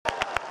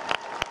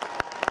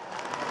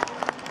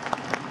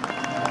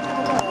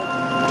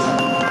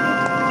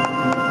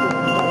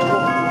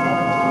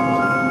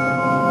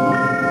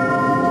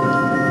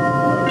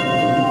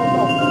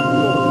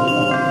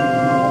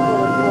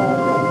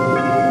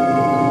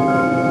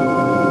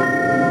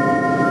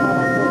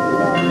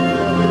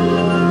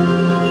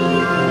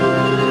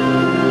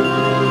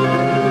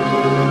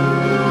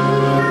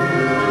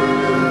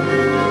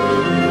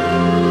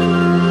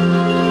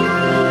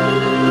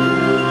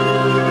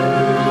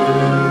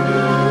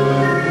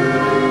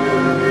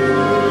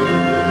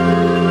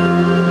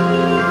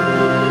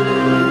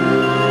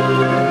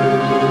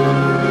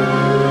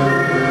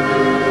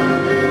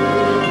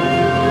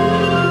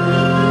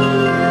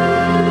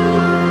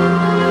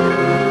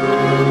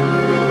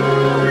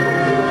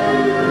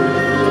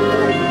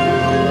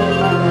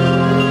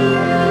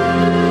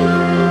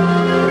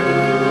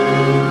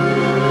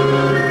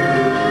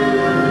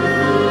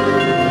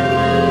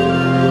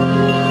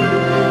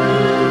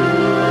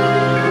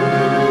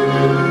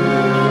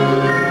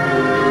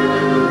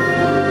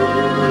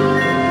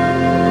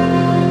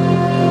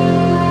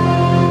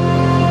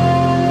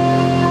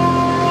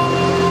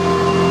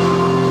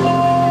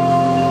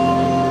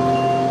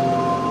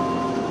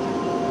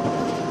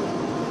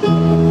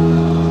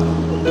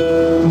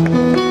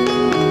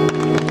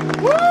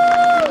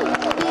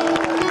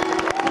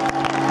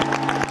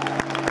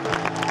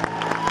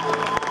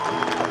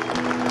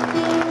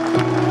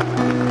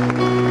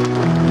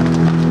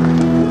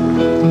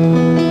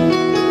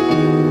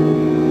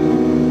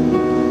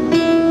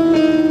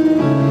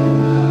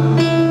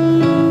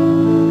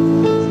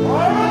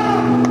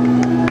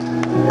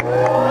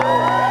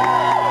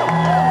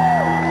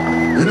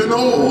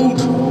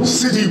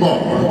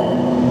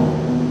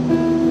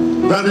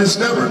is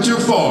never too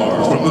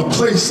far from the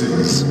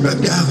places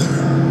that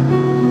gather,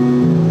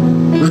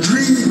 the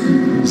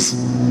dreams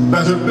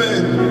that have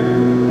been.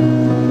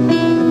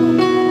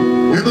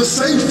 In the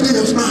safety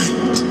of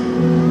night,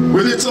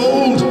 with its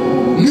old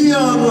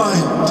neon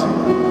light,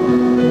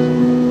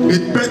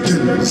 it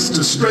beckons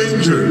to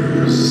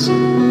strangers,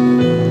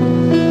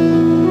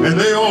 and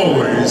they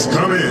always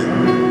come in.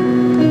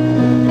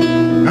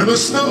 And the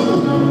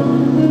snow,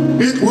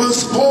 it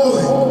was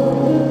falling.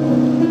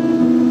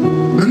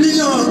 The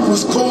neon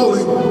was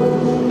calling.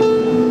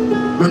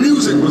 The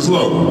music was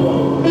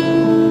low.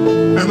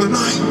 And the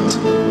night,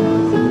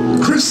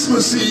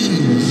 Christmas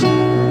Eve.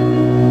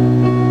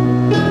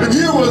 And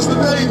here was the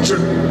danger,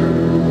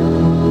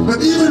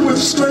 that even with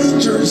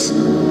strangers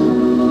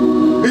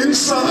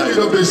inside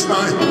of this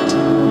night,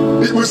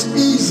 it was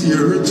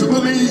easier to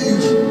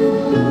believe.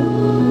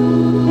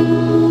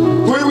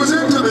 For it was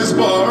into this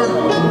bar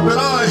that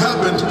I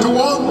happened to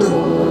wander,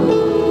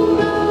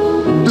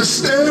 to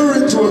stare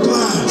into a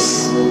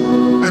glass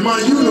and my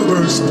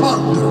universe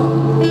ponder.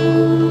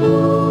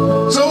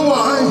 So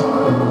I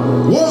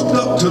walked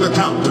up to the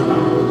counter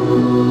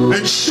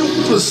and shook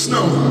the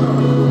snow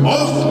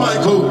off my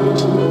coat.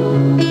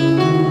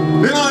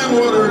 Then I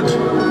ordered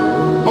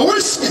a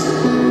whiskey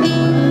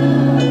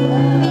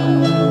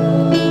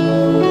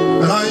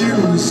that I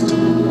used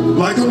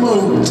like a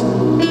moat.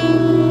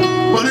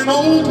 But an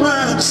old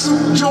man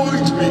soon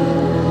joined me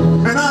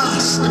and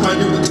asked if I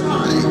knew the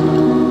time.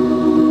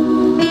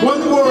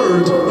 One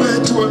word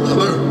led to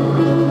another,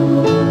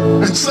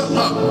 and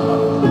somehow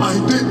I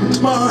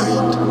didn't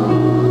mind.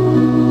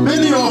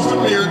 Then he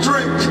offered me a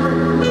drink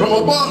from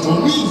a bottle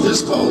neath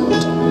his coat,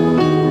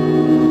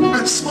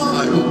 and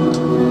smiled,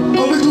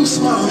 a little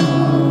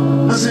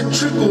smile, as it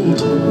trickled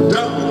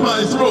down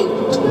my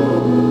throat.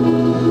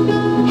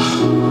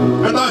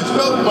 And I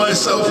felt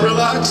myself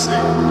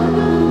relaxing,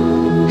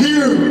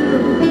 here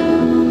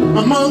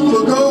among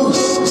the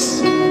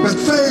ghosts that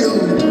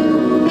failed.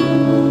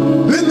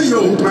 Then the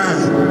old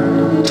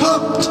man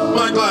topped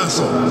my glass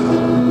off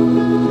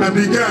and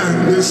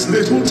began this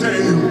little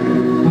tale.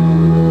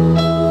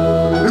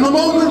 In the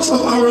moments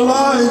of our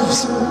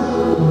lives,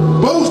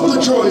 both the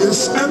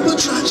joyous and the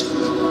tragic,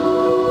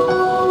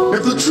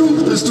 if the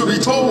truth is to be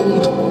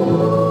told,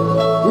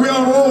 we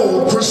are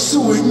all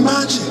pursuing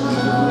magic.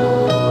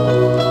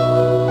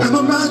 And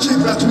the magic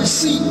that we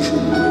seek,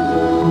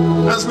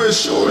 as we're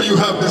sure you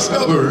have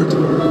discovered,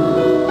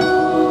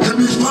 can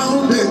be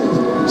found in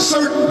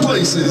certain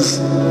places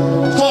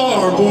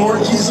far more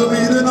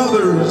easily than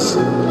others.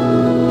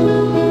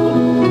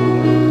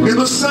 In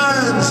the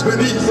sands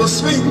beneath the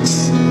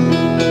Sphinx,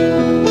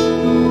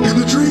 in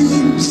the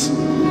dreams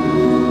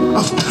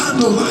of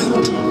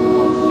candlelight.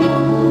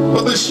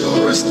 But the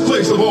surest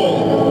place of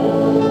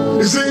all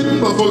is in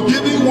the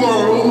forgiving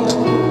world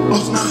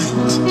of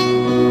night.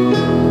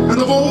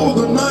 And of all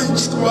the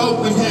nights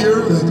throughout the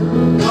year that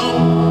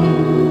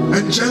come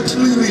and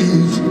gently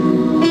leave,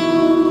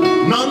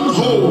 none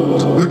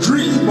hold the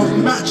dream of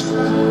magic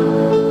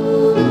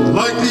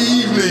like the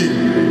evening,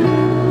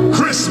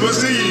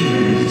 Christmas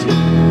Eve.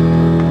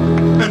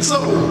 And so,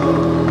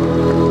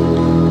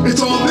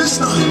 it's on this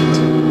night,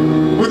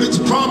 with its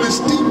promise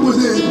deep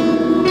within,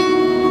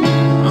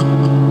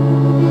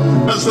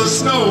 as the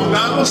snow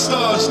now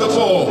starts to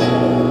fall,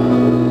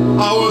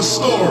 our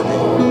story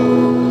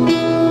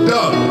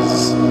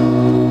does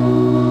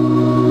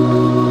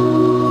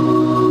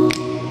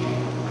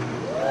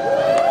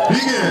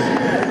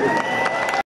begin.